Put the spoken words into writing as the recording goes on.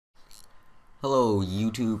Hello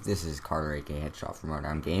YouTube, this is Carter aka Headshot from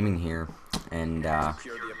MowDownGaming here, and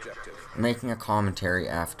making a commentary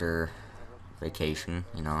after vacation.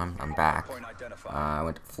 You know, I'm back. I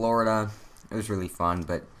went to Florida. It was really fun,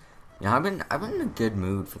 but you know, I've been in a good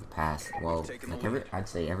mood for the past, well, like I'd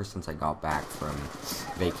say ever since I got back from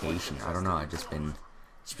vacation. I don't know, it's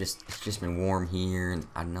just been warm here, and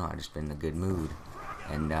I don't know, I've just been in a good mood.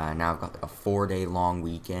 And now I've got like a 4-day long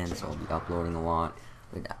weekend, so I'll be uploading a lot.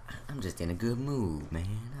 But I'm just in a good mood, man.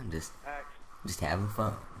 I'm just having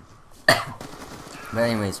fun. But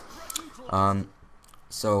anyways,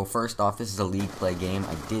 so first off, this is a league play game.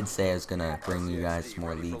 I did say I was gonna bring you guys some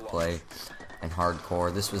more league play and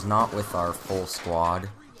hardcore. This was not with our full squad.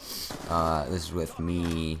 This is with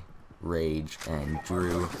me, Rage, and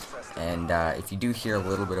Drew. And if you do hear a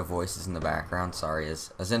little bit of voices in the background, sorry. I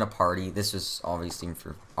was in a party. This was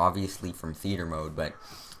obviously from theater mode, but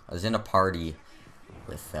I was in a party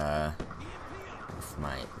with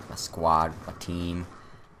my squad, my team,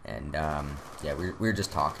 and yeah, we were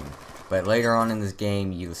just talking. But later on in this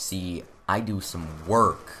game, you'll see I do some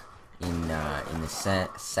work in the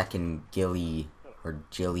second Gilly or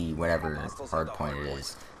Jilly, whatever hard point it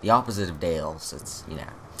is, the opposite of Dale's. It's, you know.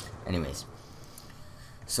 Anyways,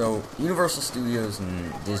 so Universal Studios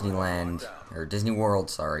and Disneyland, or Disney World,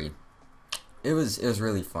 sorry. It was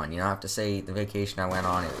really fun. You know, I have to say, the vacation I went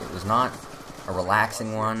on, it was not a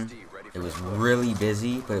relaxing one. It was really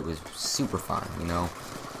busy, but it was super fun, you know.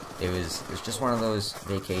 It was just one of those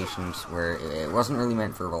vacations where it wasn't really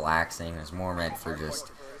meant for relaxing. It was more meant for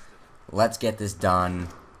just, let's get this done,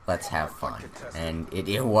 let's have fun. And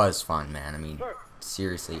it was fun, man. I mean,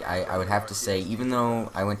 seriously, I would have to say, even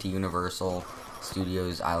though I went to Universal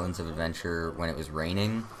Studios Islands of Adventure when it was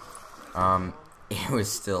raining, it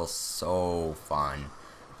was still so fun.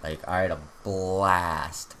 Like, I had a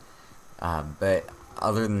blast. But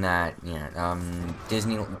other than that, yeah,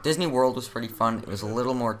 Disney World was pretty fun. It was a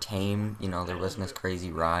little more tame, you know, there wasn't as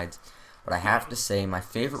crazy rides. But I have to say, my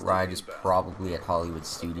favorite ride is probably at Hollywood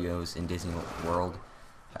Studios in Disney World.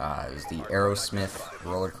 It was the Aerosmith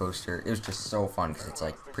roller coaster. It was just so fun because it's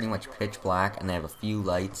like pretty much pitch black, and they have a few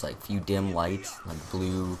lights, like few dim lights, like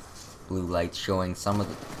blue lights showing some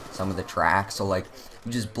of the tracks. So like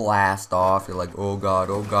you just blast off. You're like, oh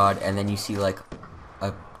god, and then you see like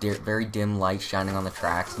a very dim light shining on the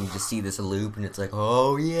tracks, and you just see this loop, and it's like,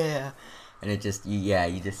 oh yeah, and it just, yeah,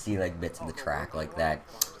 you just see like bits of the track like that.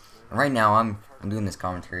 And right now I'm doing this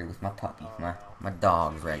commentary with my puppy, my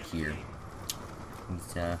dog's right here.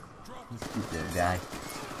 He's a cute little guy.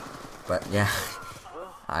 But yeah,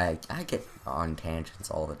 I get on tangents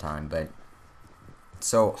all the time. But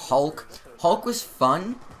so Hulk was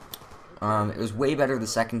fun. It was way better the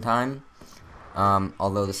second time.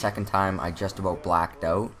 Although the second time I just about blacked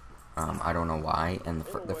out. I don't know why. And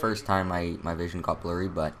the first time my vision got blurry,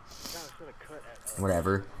 but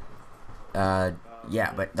whatever.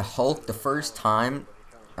 Yeah, but the Hulk, the first time,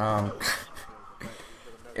 we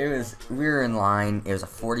were in line. It was a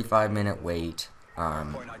 45-minute wait,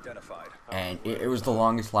 and it was the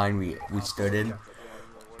longest line we stood in,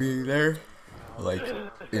 being there, like,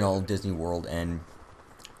 you know, Disney World and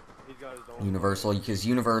Universal, because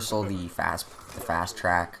Universal, the fast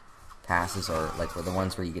track passes are like the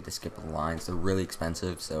ones where you get to skip the lines. They're really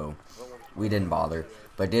expensive, so we didn't bother.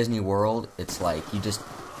 But Disney World, it's like you just,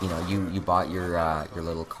 you know, you bought your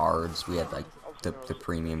little cards. We had like the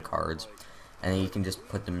premium cards, and then you can just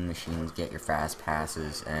put them in machines, get your fast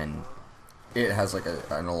passes, and it has like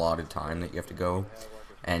an allotted time that you have to go.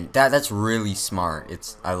 And that's really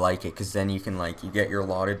smart. I like it, because then you can, like, you get your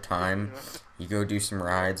allotted time, you go do some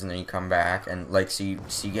rides, and then you come back, and like, so you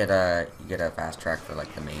get a fast track for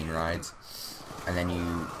like the main rides, and then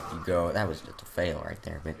you go. That was just a fail right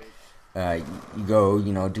there, but you go,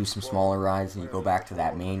 you know, do some smaller rides, and you go back to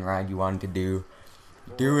that main ride you wanted to do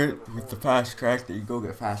it with the fast track. That you go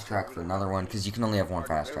get fast track for another one, because you can only have one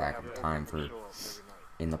fast track at a time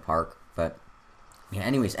in the park. But yeah,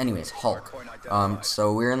 anyways, Hulk.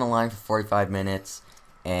 So we were in the line for 45 minutes,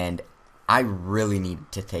 and I really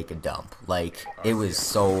needed to take a dump. Like, it was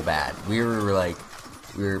so bad. We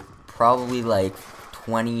were probably like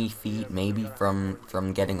 20 feet maybe from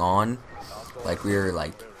getting on. Like, we were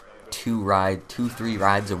like 2-3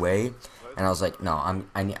 rides away, and I was like, no,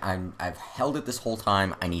 I've held it this whole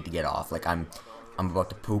time. I need to get off. Like, I'm about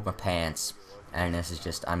to poop my pants, and this is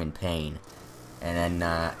just, I'm in pain. And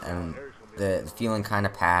then and the feeling kind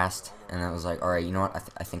of passed, and I was like, alright, you know what,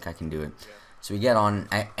 I think I can do it. So we get on,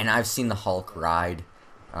 and I've seen the Hulk ride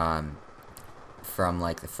from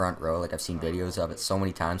like the front row. Like, I've seen videos of it so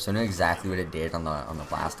many times, so I know exactly what it did on the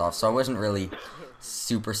blast off. So I wasn't really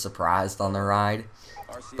super surprised on the ride.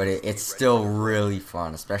 but it's still really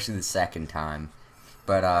fun, especially the second time.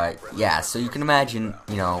 But yeah, so you can imagine,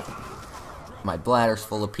 you know, my bladder's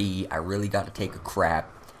full of pee, I really got to take a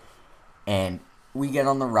crap, and we get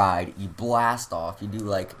on the ride, you blast off, you do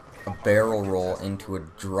like a barrel roll into a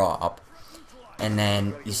drop, and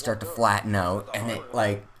then you start to flatten out, and it,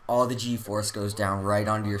 like, all the G-force goes down right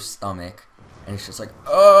onto your stomach, and it's just like,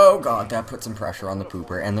 oh god, that put some pressure on the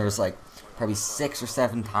pooper, and there's like, probably 6 or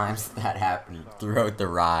 7 times that happened throughout the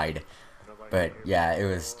ride. But yeah, it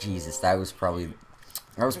was, Jesus, that was probably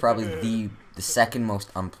the second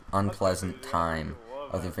most unpleasant time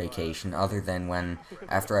of the vacation, other than when,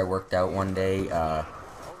 after I worked out one day, I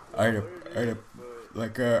had a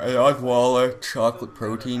like an Odwalla chocolate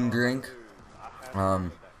protein drink.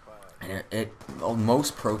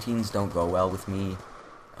 Most proteins don't go well with me,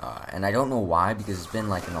 and I don't know why, because it's been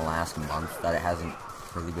like in the last month that it hasn't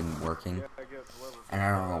really been working, and I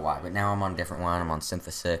don't know why, but now I'm on a different one. I'm on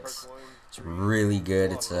Syntha-6. It's really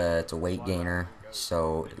good. It's a weight gainer,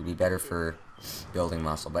 so it'll be better for building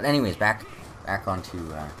muscle. But anyways, back onto you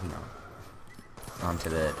know, onto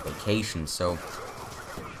the vacation. So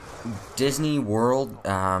Disney World,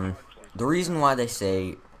 the reason why they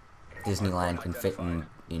say Disneyland can fit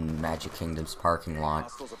in Magic Kingdom's parking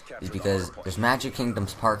lot is because there's Magic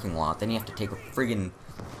Kingdom's parking lot, then you have to take a friggin'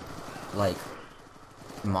 like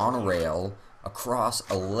monorail across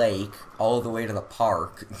a lake all the way to the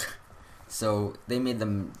park. So they made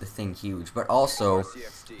the thing huge, but also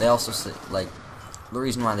they also say, like, the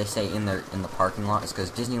reason why they say in the parking lot is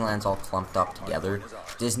because Disneyland's all clumped up together.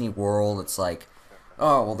 Disney World, it's like,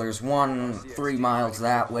 oh, well, there's 3 miles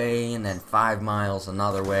that way, and then 5 miles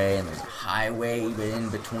another way, and there's a highway in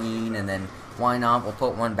between, and then why not? We'll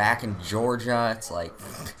put one back in Georgia. It's like,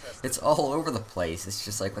 it's all over the place. It's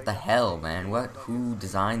just like, what the hell, man? Who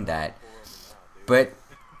designed that? But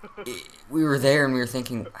we were there, and we were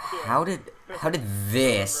thinking, how did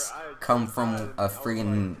this come from a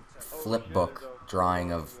friggin' flip book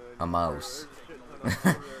drawing of a mouse?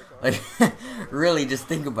 Like, really, just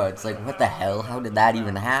think about it. It's like, what the hell? How did that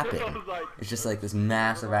even happen? It's just like this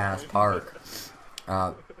massive-ass park.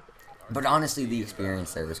 But honestly, the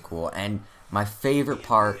experience there was cool. And my favorite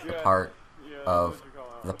part of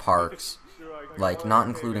the parks, like, not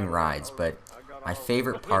including rides, but my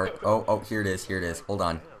favorite part... Oh, here it is. Hold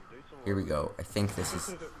on. Here we go. I think this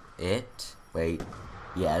is it. Wait.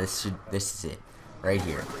 Yeah, this is it. Right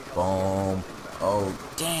here. Boom. Oh,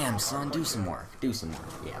 damn, son, do some work.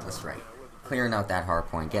 Yeah, that's right. Clearing out that hard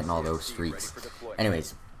point, getting all those streaks.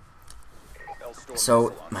 Anyways,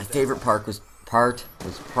 so my favorite part was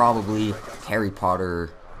probably Harry Potter,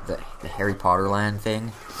 the Harry Potter Land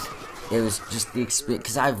thing. It was just the experience,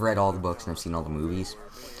 because I've read all the books and I've seen all the movies,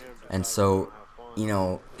 and so, you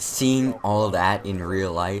know, seeing all of that in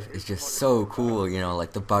real life is just so cool. You know,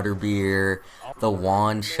 like the butterbeer, the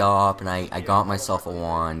wand shop, and I got myself a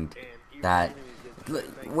wand that...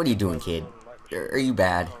 What are you doing, kid? Are you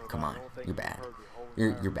bad? Come on, you're bad.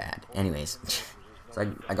 You're bad. Anyways,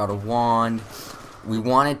 so I got a wand. We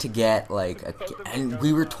wanted to get like and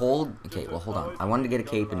we were told. Okay, well, hold on. I wanted to get a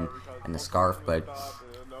cape and a scarf, but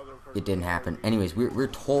it didn't happen. Anyways, we were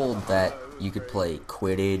told that you could play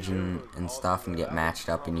Quidditch and stuff and get matched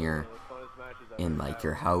up in like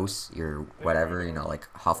your house, your whatever, you know, like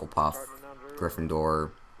Hufflepuff,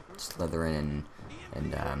 Gryffindor, Slytherin,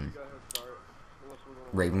 and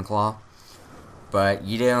Ravenclaw, but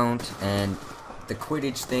you don't. And the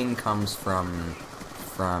Quidditch thing comes from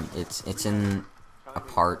it's in a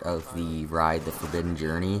part of the ride, the Forbidden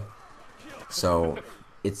Journey. So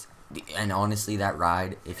and honestly, that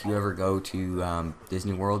ride, if you ever go to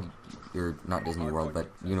Disney World, not Disney World,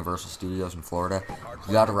 but Universal Studios in Florida,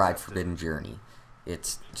 you gotta ride Forbidden Journey.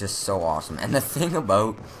 It's just so awesome. And the thing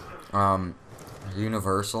about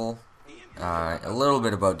Universal, a little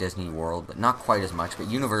bit about Disney World, but not quite as much, but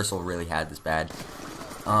Universal really had this bad.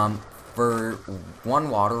 For one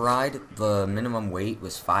water ride, the minimum wait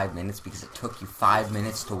was 5 minutes because it took you 5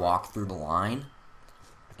 minutes to walk through the line.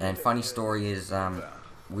 And funny story is,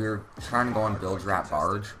 we were trying to go on Bilge Rat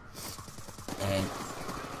Barge, and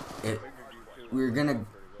we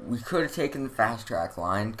could have taken the fast track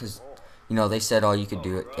line, because, you know, they said, oh, you could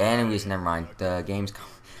do it. Anyways, never mind. The game's...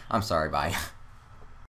 I'm sorry, bye.